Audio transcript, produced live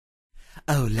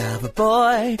Oh, lover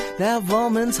boy, that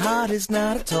woman's heart is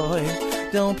not a toy.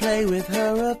 Don't play with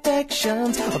her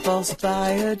affections or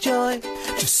falsify her joy.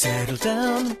 Just settle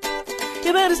down.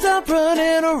 You better stop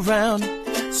running around.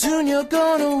 Soon you're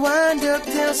gonna wind up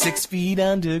down 6 feet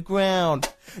underground.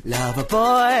 Lover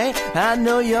boy, I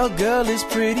know your girl is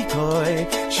pretty coy.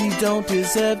 She don't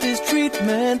deserve this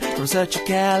treatment from such a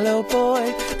callow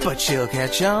boy. But she'll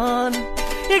catch on.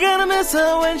 You're gonna miss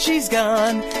her when she's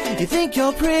gone. You think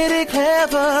you're pretty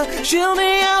clever. She'll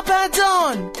be up at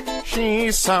dawn.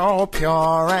 She's so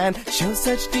pure and shows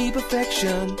such deep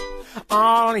affection.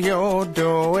 All you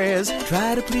do is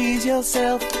try to please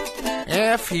yourself.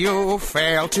 If you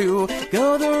fail to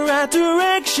go the right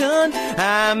direction,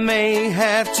 I may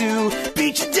have to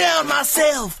beat you down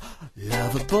myself.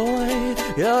 Lover boy,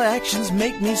 your actions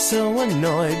make me so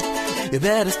annoyed. You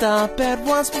better stop at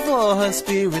once before her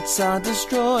spirits are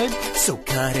destroyed. So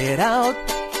cut it out.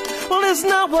 Well, it's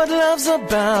not what love's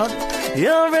about.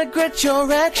 You'll regret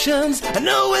your actions, I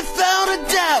know without a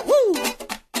doubt. Woo!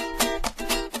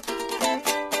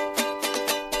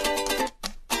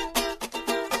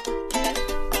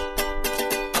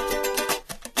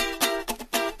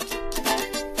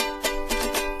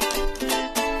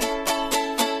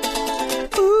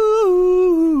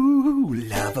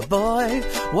 Lover boy,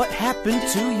 what happened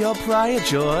to your prior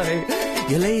joy?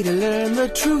 You later learned the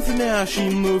truth and now she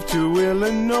moved to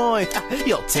Illinois.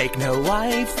 You'll take no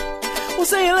wife. We'll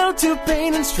say hello to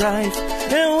pain and strife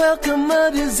and welcome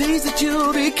a disease that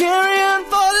you'll be carrying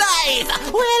for life.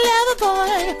 Well, lover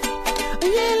boy,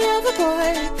 yeah, lover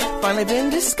boy, finally been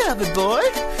discovered, boy.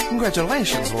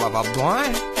 Congratulations, lover boy.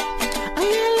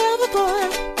 Yeah, lover boy,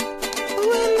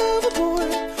 well, lover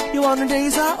boy, your wandering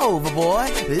days are over, boy.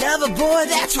 Lover boy,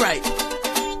 that's right.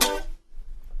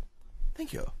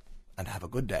 Thank you, and have a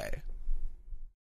good day.